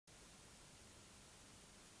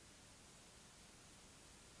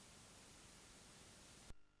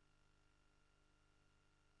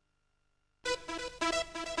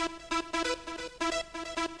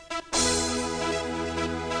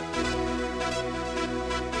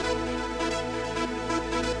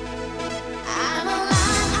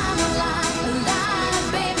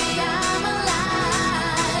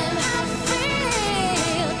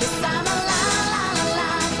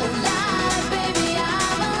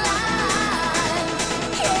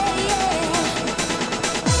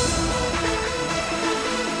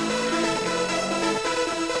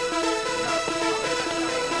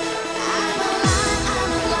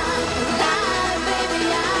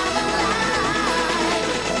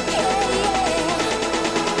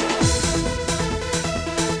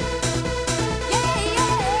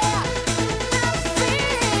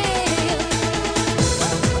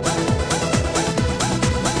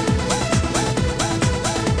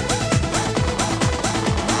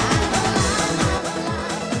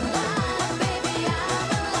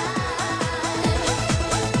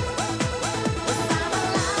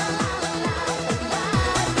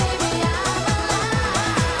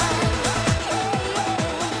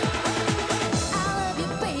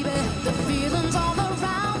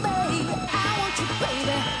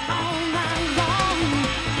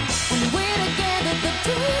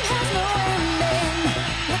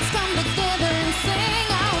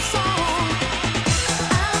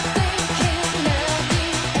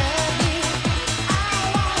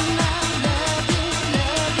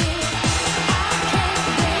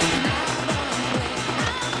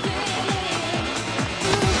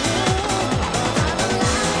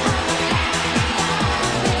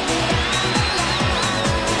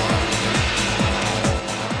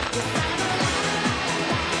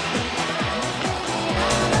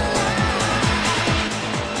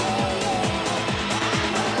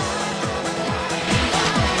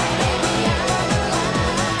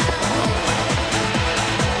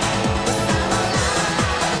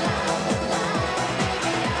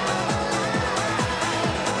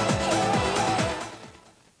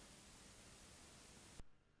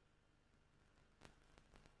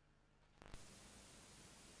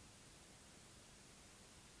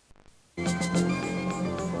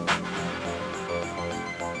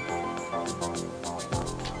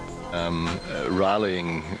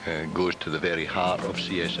Rallying goes to the very heart of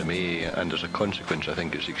CSMA, and as a consequence I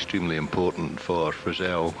think it's extremely important for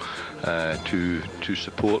Frizzell to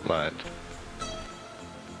support that.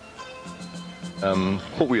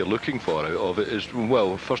 What we are looking for out of it is,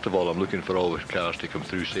 well, first of all, I'm looking for all the cars to come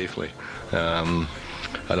through safely, and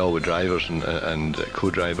all the drivers and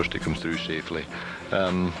co-drivers to come through safely.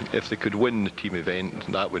 If they could win the team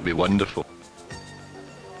event, that would be wonderful.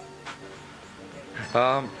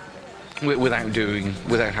 Without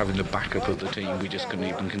having the backup of the team, we just couldn't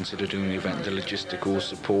even consider doing the event, the logistical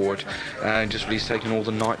support, and just really taking all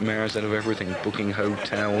the nightmares out of everything, booking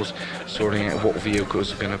hotels, sorting out what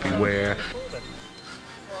vehicles are going to be where.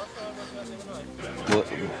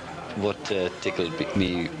 What tickled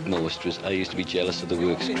me most was I used to be jealous of the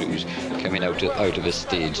works crews coming out of a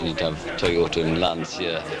stage, and you'd have Toyota and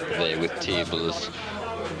Lancia there with tables,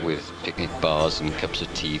 with picnic bars and cups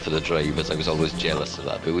of tea for the drivers. I was always jealous of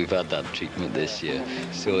that, but we've had that treatment this year,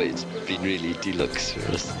 so it's been really deluxe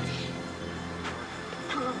for us.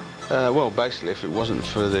 Well, basically, if it wasn't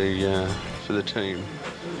for the team,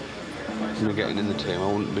 me getting in the team, I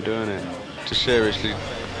wouldn't be doing it. To seriously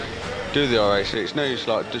do the RAC, it's no use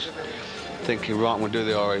like just thinking, right, I'm going to do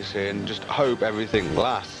the RAC and just hope everything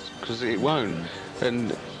lasts, because it won't.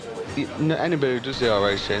 And anybody who does the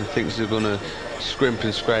RAC and thinks they're going to scrimp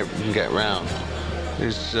and scrape and get round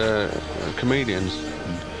is comedians,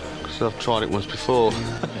 because I've tried it once before.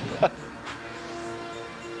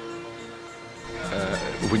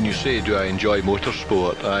 When you say, do I enjoy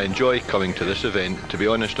motorsport, I enjoy coming to this event. To be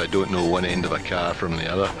honest, I don't know one end of a car from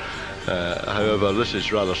the other. However, this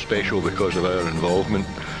is rather special because of our involvement.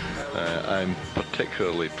 I'm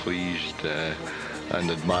particularly pleased and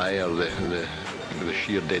admire the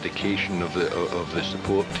sheer dedication of the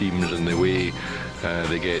support teams and the way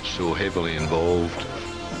they get so heavily involved.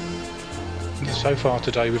 So far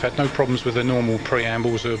today we've had no problems with the normal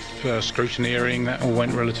preambles of scrutineering. That all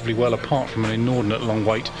went relatively well, apart from an inordinate long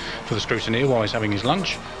wait for the scrutineer while he's having his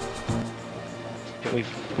lunch.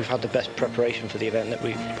 We've had the best preparation for the event that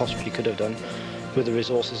we possibly could have done, with the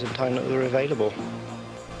resources and time that were available.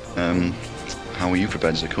 How are you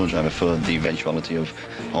prepared as a co-driver for the eventuality of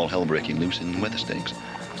all hell breaking loose in weather stakes?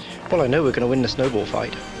 Well, I know we're going to win the snowball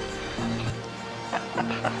fight.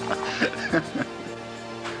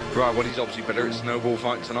 Right, well, he's obviously better at snowball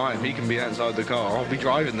fight tonight, and he can be outside the car. I'll be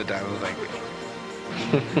driving the damn thing.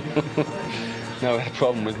 No, we had a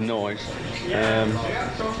problem with noise.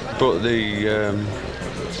 Brought the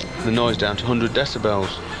noise down to 100 decibels.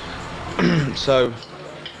 So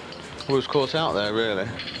we was caught out there, really.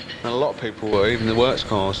 And a lot of people were, even the works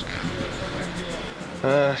cars.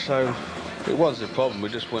 So it was a problem. We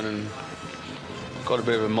just went and got a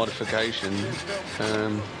bit of a modification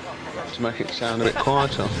to make it sound a bit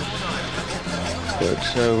quieter.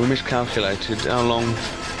 But we miscalculated how long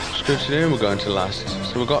scrutineering were going to last.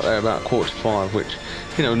 So we got there about 4:45, which,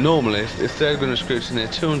 you know, normally if they're going to scrutineer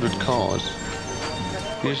 200 cars,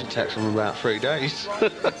 it usually takes them about 3 days.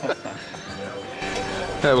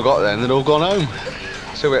 Yeah, we got there and they'd all gone home.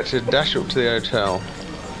 So we had to dash up to the hotel,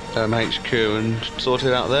 HQ, and sort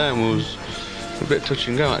it out there, and it was a bit touch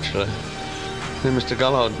and go actually. Then Mr.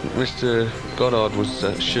 Goddard was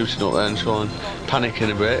shooting up there and trying,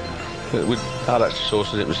 panicking a bit. But I'd actually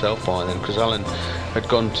sorted it myself by then, because Alan had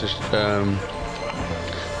gone to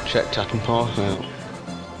check Tatton Park out.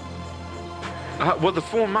 Well, the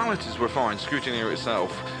formalities were fine, scrutineer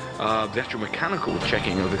itself. The actual mechanical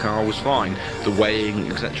checking of the car was fine, the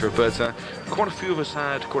weighing, etc. But quite a few of us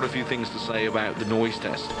had quite a few things to say about the noise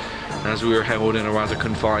test, as we were held in a rather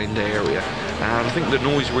confined area. And I think the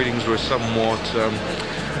noise readings were somewhat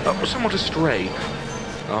astray.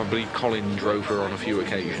 I believe Colin drove her on a few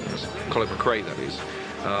occasions. Colin McRae, that is.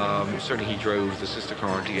 Certainly he drove the sister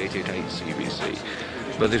car D888 CBC.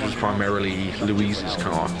 But this was primarily Louise's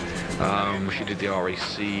car. She did the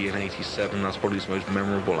RAC in '87, that's probably his most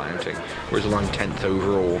memorable outing, whereas line 10th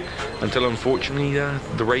overall, until unfortunately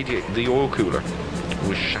the oil cooler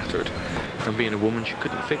was shattered, and being a woman she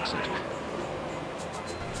couldn't fix it.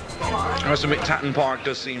 I must admit, Tatton Park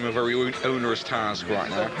does seem a very onerous task right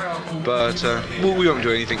now, but we won't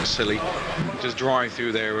do anything silly. Just drive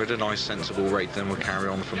through there at a nice sensible rate, then we'll carry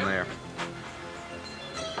on from there.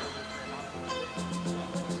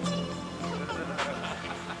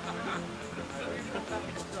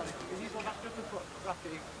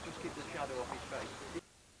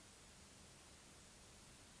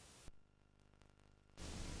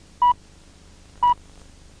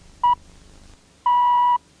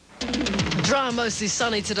 Dry and mostly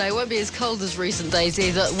sunny today. Won't be as cold as recent days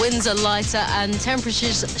either. Winds are lighter and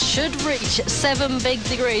temperatures should reach 7 big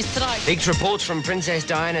degrees tonight. Leaked reports from Princess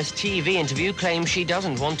Diana's TV interview claim she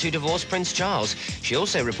doesn't want to divorce Prince Charles. She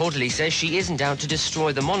also reportedly says she isn't out to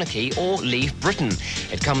destroy the monarchy or leave Britain.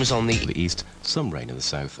 It comes on the east, some rain in the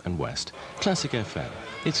south and west. Classic FM.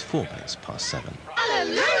 It's 7:04.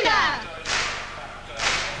 Hallelujah!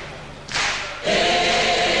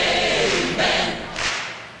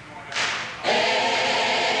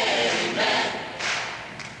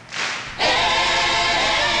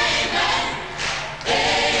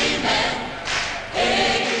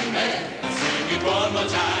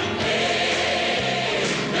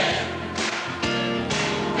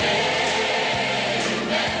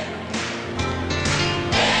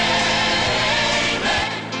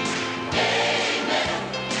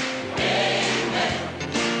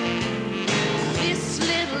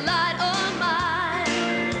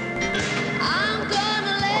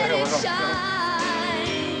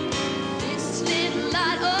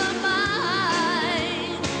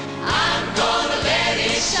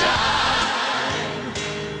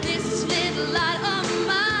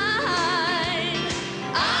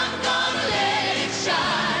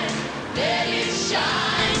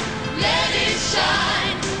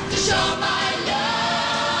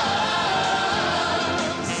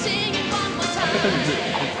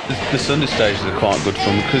 The Sunday stages are quite good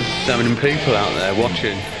fun because there's so many people out there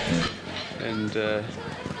watching, and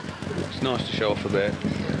it's nice to show off a bit,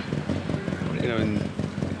 you know, in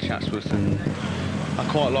Chatsworth. And I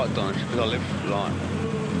quite like Donington because I live like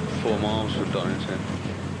 4 miles from Donington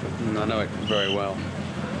and I know it very well,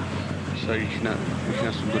 so you can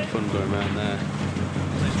have some good fun going around there.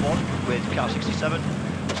 This one with car 67,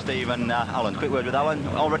 Steve and Alan. Quick word with Alan,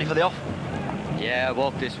 all ready for the off? Yeah, I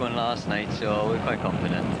walked this one last night, so we're quite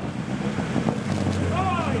confident.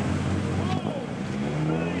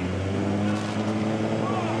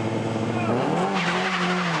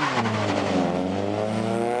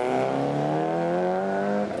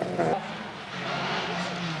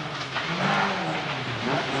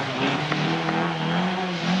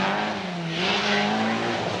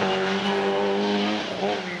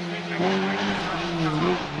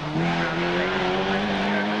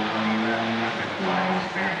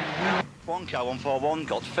 Car 141,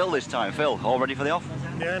 got Phil this time. Phil, all ready for the off?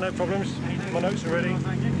 Yeah, no problems. My notes are ready.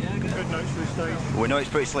 Good notes for this stage. We know it's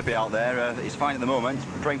pretty slippy out there. It's fine at the moment.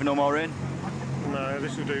 Praying for no more rain? No,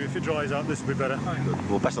 this will do. If it dries up, this will be better.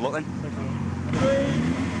 Well, best of luck then.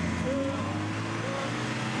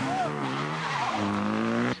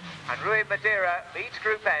 And Rui Madeira leads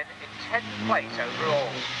Group N in 10th place overall.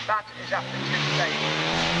 That is after 2 stages.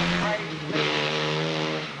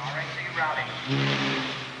 RAC Rally.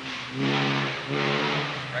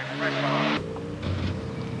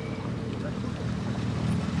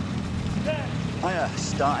 Hiya,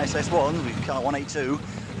 start SS1 with car 182.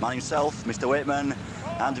 Man himself, Mr. Waitman,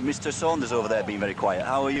 and Mr. Saunders over there being very quiet.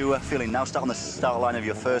 How are you feeling now, on the start line of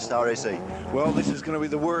your first RAC? Well, this is going to be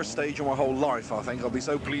the worst stage of my whole life, I think. I'll be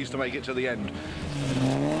so pleased to make it to the end.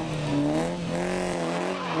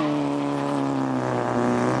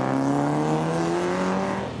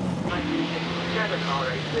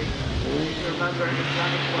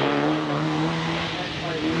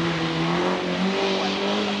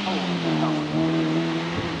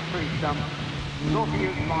 Not to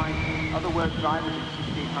use my other work drivers in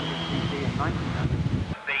 1600cc and 1900.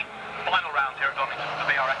 The final round here at Donington for the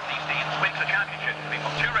VRSDC Winter Championship. We've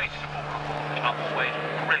got 2 races to pull from, which are always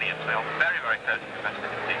brilliant. They are very, very close and competitive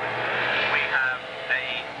indeed. We have a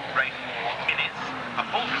race for minutes, a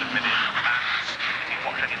full set of minutes, and if you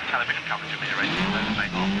watch any of the television coverage of the races, those they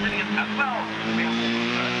are brilliant as well. We have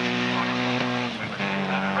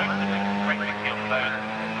great big deal for those.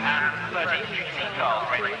 And 13 GT cars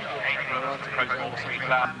racing across all the street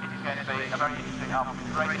lab. It is going to be a very interesting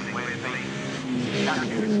afternoon racing with the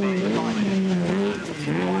champions being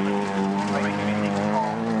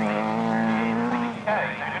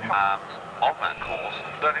on that course,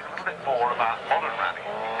 learning a little bit more about modern rallying,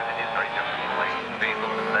 because it is very different from racing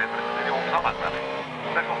vehicles today, but it's the all-tarmac rally.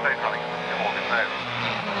 Special stage rallying, you've all been known.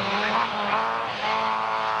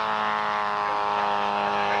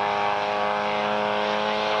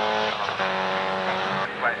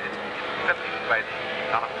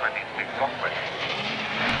 None of 20 kicks off with.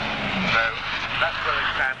 So that's where they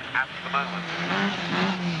stand at the moment.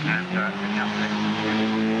 And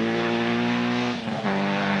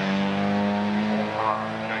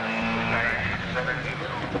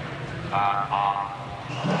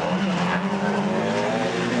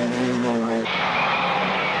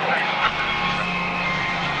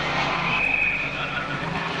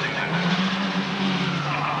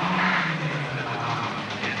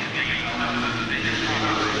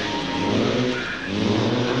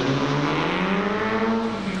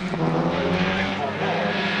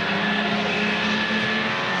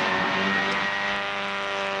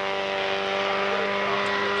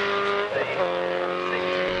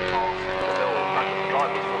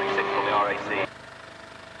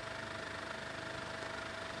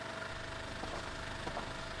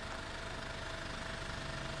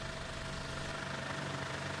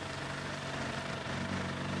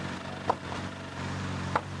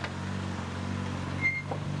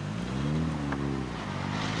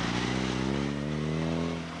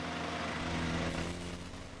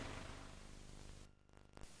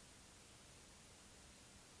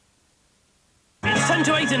 1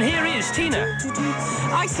 to 8, and here is Tina.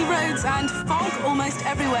 Icy roads and fog almost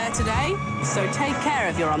everywhere today, so take care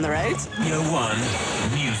if you're on the road. Year 1,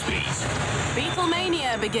 Newsbeat.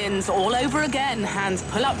 Beatlemania begins all over again, and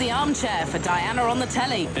pull up the armchair for Diana on the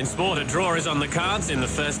telly. In sport, a draw is on the cards in the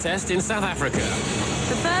first test in South Africa.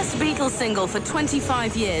 The first Beatles single for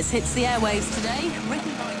 25 years hits the airwaves today,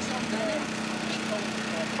 written by John Lennon.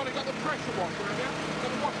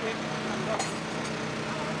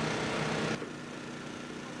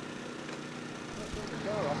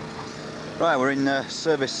 Right, we're in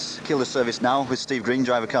service, Kielder service now with Steve Green,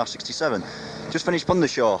 driver car 67. Just finished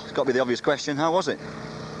Pundershaw. It's got to be the obvious question. How was it?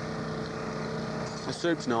 The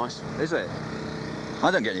soup's nice. Is it? I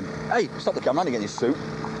don't get him. Hey, stop the camera, I don't get his soup.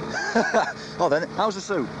 Oh then, how's the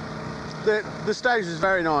soup? The stage was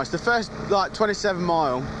very nice. The first, like, 27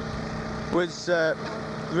 mile was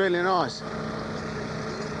really nice.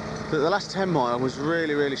 But the last 10 mile was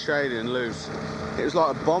really, really shady and loose. It was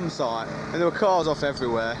like a bomb site, and there were cars off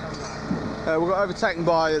everywhere. We got overtaken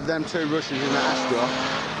by them two Russians in the Astra,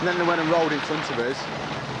 and then they went and rolled in front of us,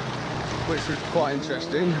 which was quite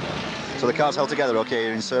interesting. So the car's held together okay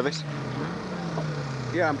here in service?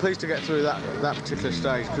 Yeah, I'm pleased to get through that particular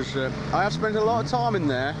stage, because I have spent a lot of time in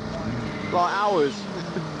there, like hours,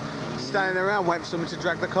 standing around waiting for someone to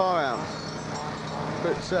drag the car out.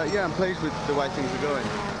 But yeah, I'm pleased with the way things are going.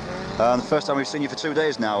 The first time we've seen you for 2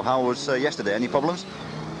 days now. How was yesterday? Any problems?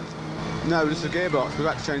 No, just the gearbox. We've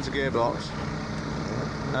had to change the gearbox.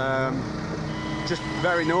 Just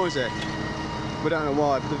very noisy. We don't know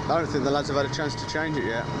why. I don't think the lads have had a chance to change it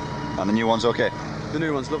yet. And the new one's okay? The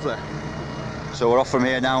new one's lovely. So we're off from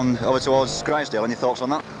here now and over towards Grisdale. Any thoughts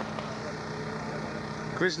on that?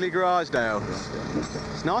 Grizzly Grisdale.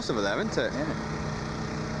 It's nice over there, isn't it?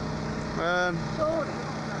 Yeah.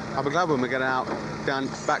 I'll be glad when we get out down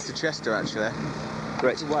back to Chester, actually.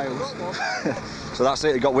 Great. To Wales. So that's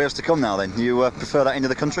it. You've got Wales to come now then. You prefer that end of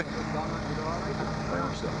the country?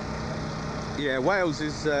 Yeah, Wales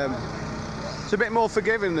is it's a bit more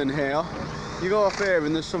forgiving than here. You go off here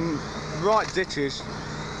and there's some right ditches.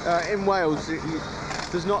 In Wales,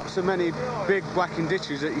 there's not so many big whacking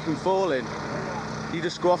ditches that you can fall in. You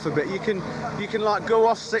just go off a bit. You can like go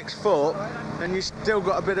off 6 foot, and you still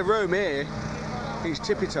got a bit of room here. It's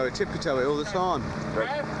tippy-toe it all the time. Great.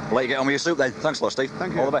 I'll let you get on with your soup then. Thanks a lot, Steve.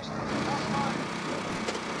 Thank you. All the best.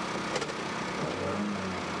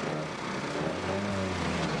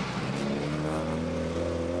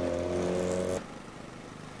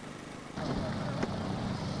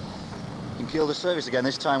 In Kielder service again,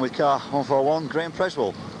 this time with car 141, Graham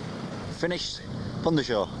Frizzell. Finished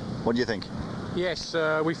Pundershaw. What do you think? Yes,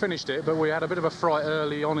 we finished it, but we had a bit of a fright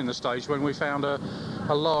early on in the stage when we found a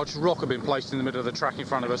large rock had been placed in the middle of the track in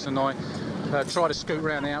front of us, and I tried to scoot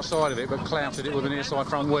around the outside of it, but clouted it with an near-side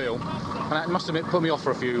front wheel, and that must admit put me off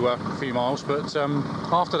for a few miles. But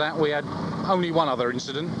after that, we had only one other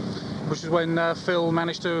incident, which is when Phil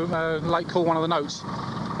managed to late call one of the notes.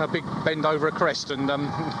 A big bend over a crest, and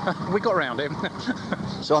we got around him.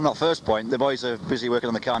 So on that first point, the boys are busy working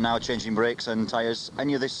on the car now, changing brakes and tyres.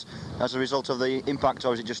 Any of this as a result of the impact,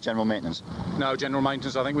 or is it just general maintenance? No, general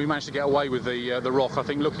maintenance. I think we managed to get away with the rock. I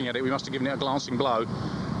think looking at it, we must have given it a glancing blow,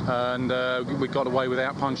 and we got away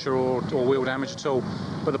without puncture or wheel damage at all.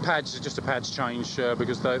 But the pads, just a pads change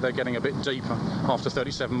because they're getting a bit deeper after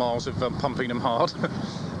 37 miles of pumping them hard.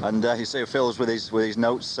 And you see Phil's with his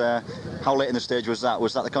notes. How late in the stage was that?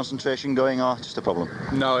 Was that the concentration going, or just a problem?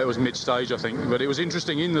 No, it was mid-stage, I think. But it was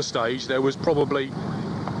interesting in the stage. There was probably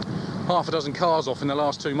half a dozen cars off in the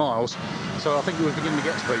last 2 miles, so I think we were beginning to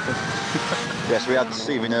get to people. Yes, we had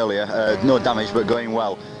Stephen earlier. No damage, but going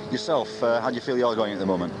well. Yourself, how do you feel you're going at the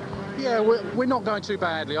moment? Yeah, we're not going too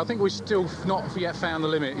badly. I think we've still not yet found the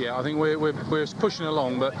limit yet. I think we're pushing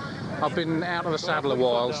along, but I've been out of the saddle a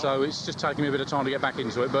while, so it's just taking me a bit of time to get back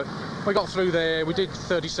into it. But we got through there. We did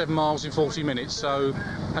 37 miles in 40 minutes, so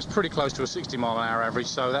that's pretty close to a 60-mile-an-hour average,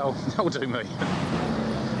 so that'll do me.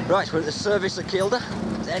 Right, we're at the service at Kielder,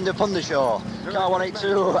 end of Pundershaw. Car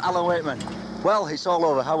 182, Alan Wakeman. Well, it's all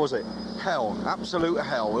over. How was it? Hell, absolute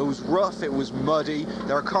hell. It was rough, it was muddy,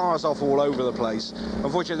 there are cars off all over the place.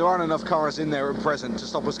 Unfortunately, there aren't enough cars in there at present to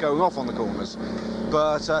stop us going off on the corners.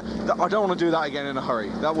 But I don't want to do that again in a hurry.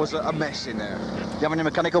 That was a mess in there. You have any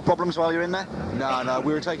mechanical problems while you're in there? No,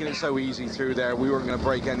 we were taking it so easy through there, we weren't going to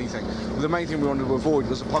break anything. The main thing we wanted to avoid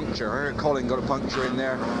was a puncture. Colin got a puncture in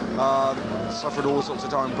there, suffered all sorts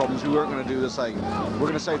of time problems. We weren't going to do the same. We're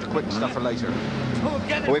going to save the quick stuff for later. Well,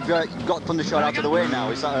 we've got Pundershaw out of the way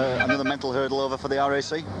now. Is that another mental hurdle over for the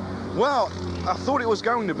RAC? Well, I thought it was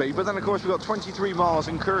going to be, but then of course we've got 23 miles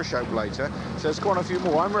in Kershope later, so there's quite a few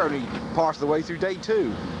more. I'm only part of the way through day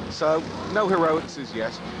 2, so no heroics as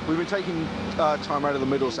yet. We've been taking time out of the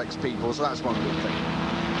Middlesex people, so that's one good thing.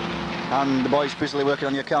 And the boys busily working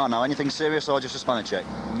on your car now. Anything serious or just a spanner check?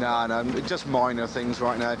 No, just minor things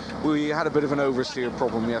right now. We had a bit of an oversteer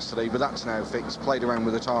problem yesterday, but that's now fixed. Played around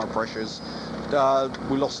with the tyre pressures.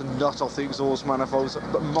 We lost a nut off the exhaust manifolds,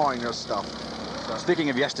 but minor stuff. So. Speaking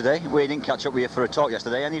of yesterday, we didn't catch up with you for a talk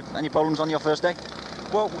yesterday. Any problems on your first day?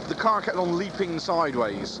 Well, the car kept on leaping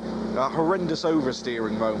sideways, horrendous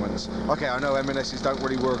oversteering moments. Okay, I know M&Ss don't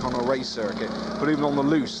really work on a race circuit, but even on the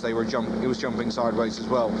loose, it was jumping sideways as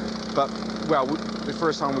well. But, well, the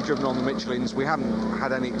first time we've driven on the Michelins, we hadn't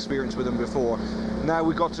had any experience with them before. Now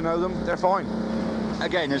we've got to know them, they're fine.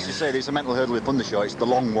 Again, as you say, there's a mental hurdle with Undershaw. It's the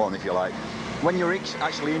long one, if you like. When you're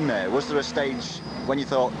actually in there, was there a stage when you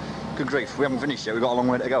thought, good grief, we haven't finished yet, we've got a long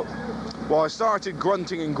way to go? Well, I started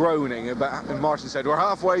grunting and groaning, and Martin said, we're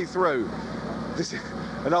halfway through.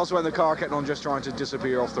 And that's when the car kept on just trying to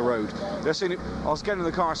disappear off the road. I was getting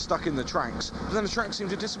the car stuck in the tracks, but then the tracks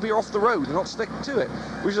seemed to disappear off the road and not stick to it,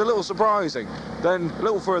 which is a little surprising. Then, a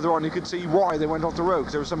little further on, you could see why they went off the road,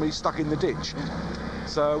 because there was somebody stuck in the ditch.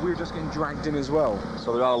 So we were just getting dragged in as well.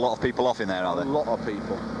 So there are a lot of people off in there, are there? A lot of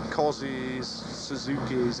people. Cozzies,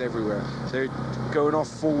 Suzukis, everywhere. They're going off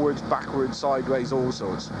forwards, backwards, sideways, all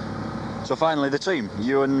sorts. So finally, the team,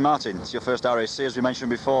 you and Martin, it's your first RAC, as we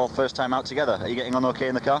mentioned before, first time out together. Are you getting on okay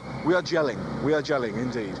in the car? We are gelling,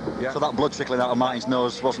 indeed. Yeah. So that blood trickling out of Martin's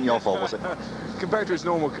nose wasn't your fault, was it? Compared to his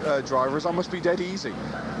normal drivers, I must be dead easy.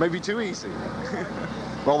 Maybe too easy.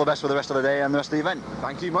 All the best for the rest of the day and the rest of the event.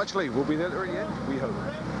 Thank you much, Lee. We'll be there at the end, we hope.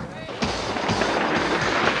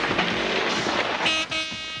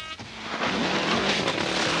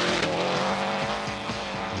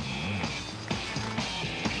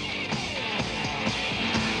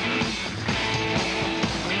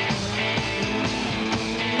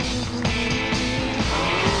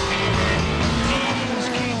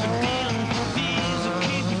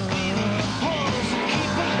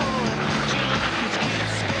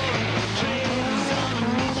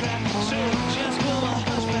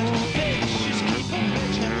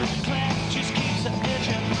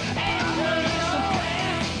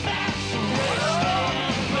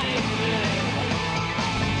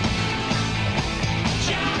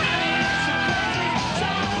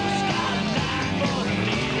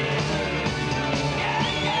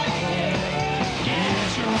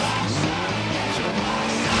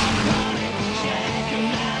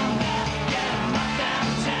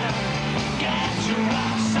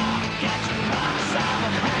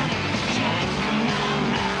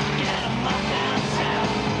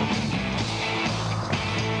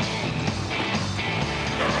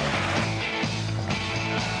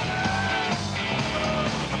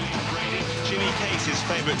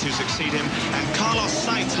 favourite to succeed him, and Carlos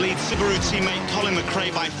Sainz leads Subaru teammate Colin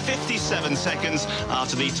McRae by 57 seconds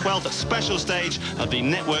after the 12th special stage of the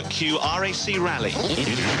Network Q RAC Rally.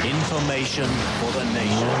 Information for the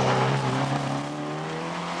nation.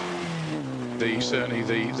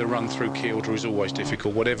 Certainly the run through Kielder is always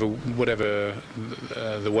difficult. Whatever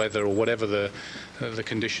the weather or whatever the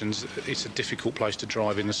conditions, it's a difficult place to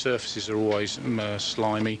drive in. The surfaces are always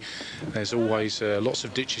slimy. There's always lots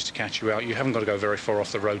of ditches to catch you out. You haven't got to go very far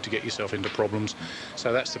off the road to get yourself into problems.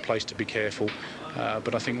 So that's the place to be careful.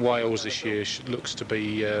 But I think Wales this year looks to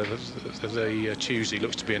be the Tuesday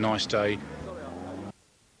looks to be a nice day.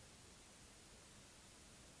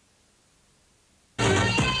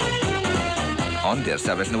 Ond i'r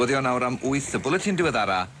sefyll newyddion nawr am 8 y bwletin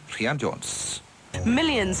diweddara, Rhian Jones.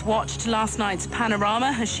 Millions watched last night's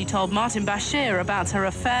panorama as she told Martin Bashir about her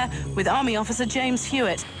affair with Army officer James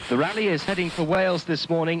Hewitt. The rally is heading for Wales this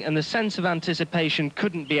morning and the sense of anticipation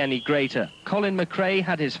couldn't be any greater. Colin McRae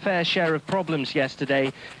had his fair share of problems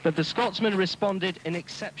yesterday, but the Scotsman responded in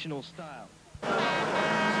exceptional style.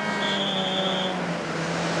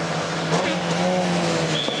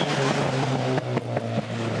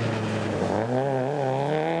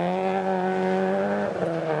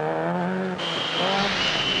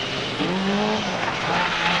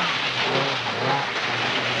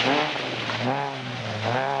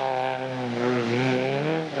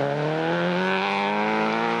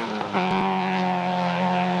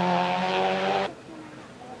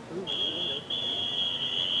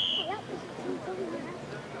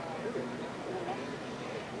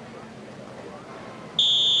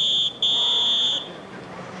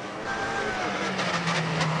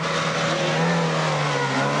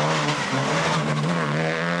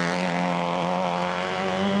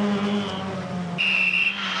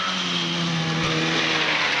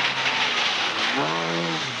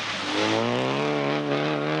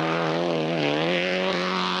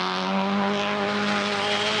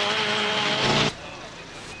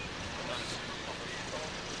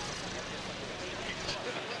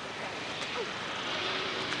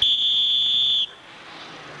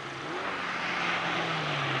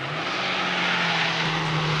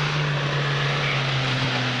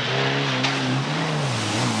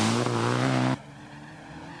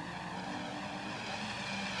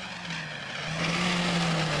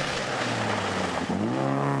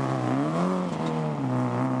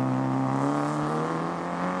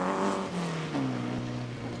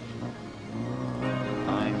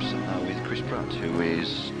 Who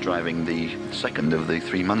is driving the second of the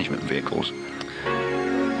three management vehicles.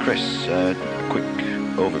 Chris, quick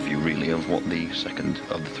overview really of what the second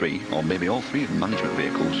of the three, or maybe all three of the management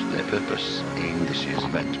vehicles, their purpose in this year's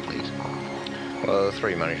event, please. Well, the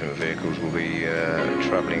three management vehicles will be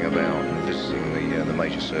travelling about and visiting the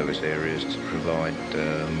major service areas to provide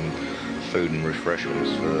food and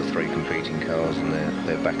refreshments for the three competing cars and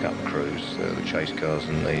their backup crews, the chase cars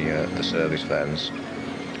and the service vans.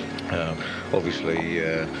 Obviously,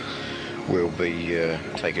 we'll be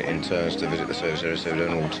taking it in turns to visit the service area so we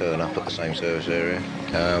don't all turn up at the same service area.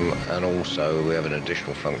 And also we have an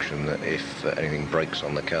additional function that if anything breaks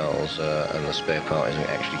on the cars and the spare part isn't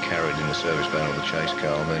actually carried in the service van or the chase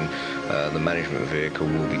car, then the management vehicle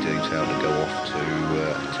will be detailed to go off to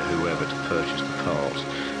whoever to purchase the part,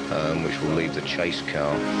 which will leave the chase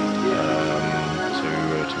car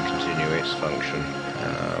to continue its function.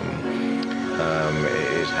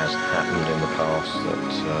 It has happened in the past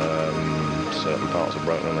that certain parts are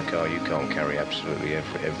broken on the car. You can't carry absolutely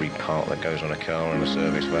every part that goes on a car in a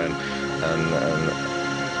service van, and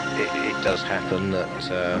it does happen that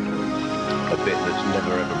a bit that's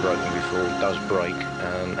never ever broken before does break,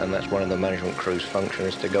 and that's one of the management crew's function,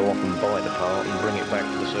 is to go off and buy the part and bring it back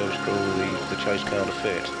to the service crew or the chase car to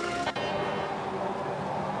fit.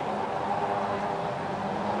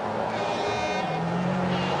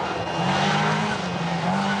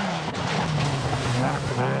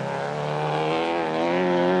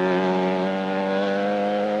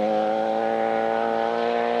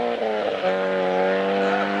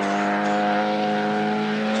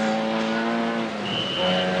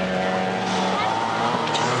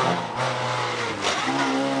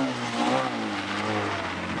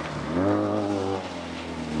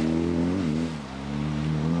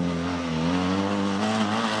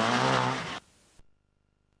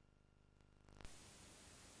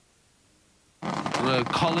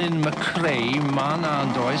 Colin McRae, man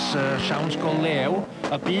and oes siawns go lew,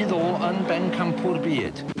 a bydd o yn ben campwr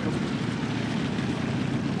byd.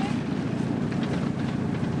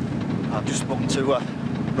 I've just spoken to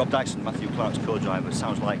Rob Dyson, Matthew Clark's co-driver. It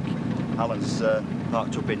sounds like Alan's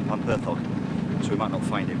parked up in Pamperthog, so we might not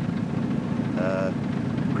find him.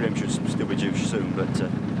 Graham should still be due soon, but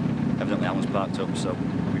evidently Alan's parked up, so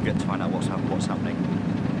we've got to find out what's happening.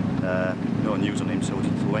 No news on him, so we'll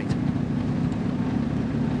have to wait.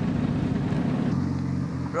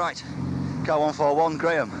 Right, car 141,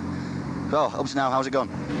 Graham. So, up to now, how's it gone?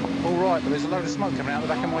 All right, but there's a load of smoke coming out the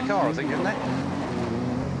back of my car, I think, isn't there?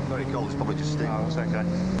 Very cold, it's probably just steam. Oh, it's okay.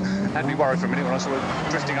 Had me worried for a minute when I saw it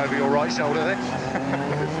drifting over your right shoulder there.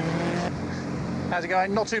 How's it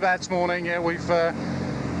going? Not too bad this morning. Yeah, we've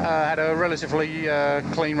had a relatively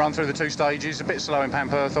clean run through the two stages. A bit slow in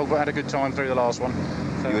Pamperthog, but had a good time through the last one.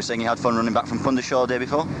 So, you were saying you had fun running back from Pundershaw the day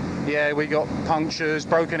before? Yeah, we got punctures,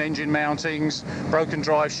 broken engine mountings, broken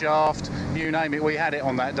drive shaft, you name it, we had it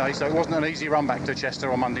on that day, so it wasn't an easy run back to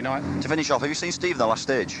Chester on Monday night. To finish off, have you seen Steve in the last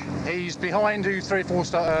stage? He's behind 3 or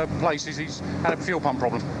 4 places. He's had a fuel pump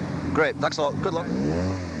problem. Great, thanks a lot. Good luck. 5,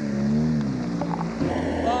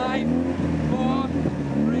 4,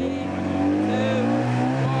 3, 2,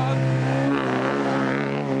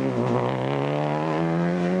 1.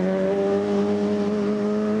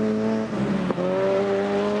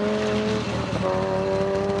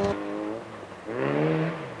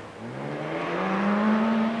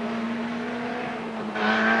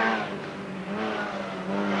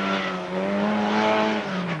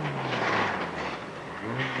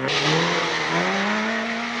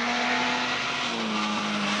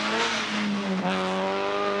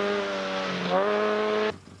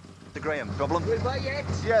 Problem?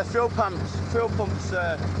 Yeah, fuel pump's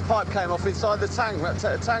pipe came off inside the tank. We had to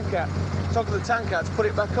take the tank out, took the tank out to put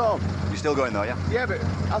it back on. You're still going though, yeah? Yeah, but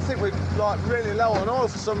I think we're like really low on oil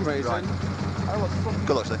for some reason. Right. I don't know what the fuck.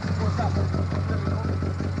 Good luck, Steve. What's happened?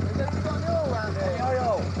 Has anyone got any oil around here? Any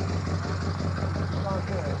oil?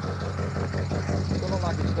 Doesn't look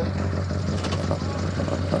like it's done.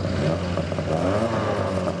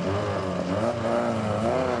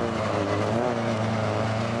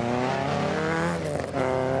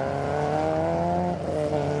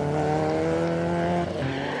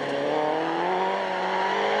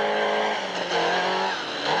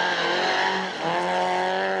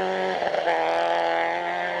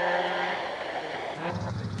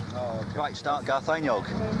 Right, start Garthainog.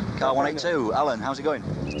 Car 182. Alan, how's it going?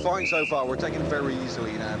 Fine so far. We're taking it very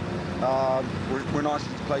easily now. We're nicely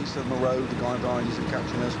placed on the road. The guy behind isn't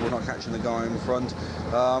catching us. We're not catching the guy in front.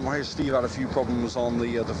 I hear Steve had a few problems on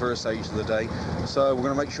the first stage of the day, so we're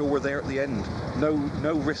going to make sure we're there at the end.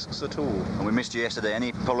 No risks at all. And we missed you yesterday.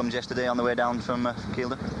 Any problems yesterday on the way down from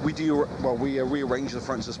Kielder? We rearranged the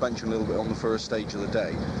front suspension a little bit on the first stage of the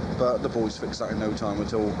day, but the boys fixed that in no time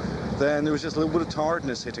at all. Then there was just a little bit of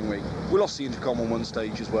tiredness hitting me. We lost the intercom on one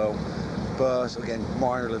stage as well, but again,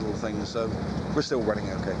 minor little things, so we're still running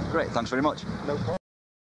okay. Great, thanks very much. No problem.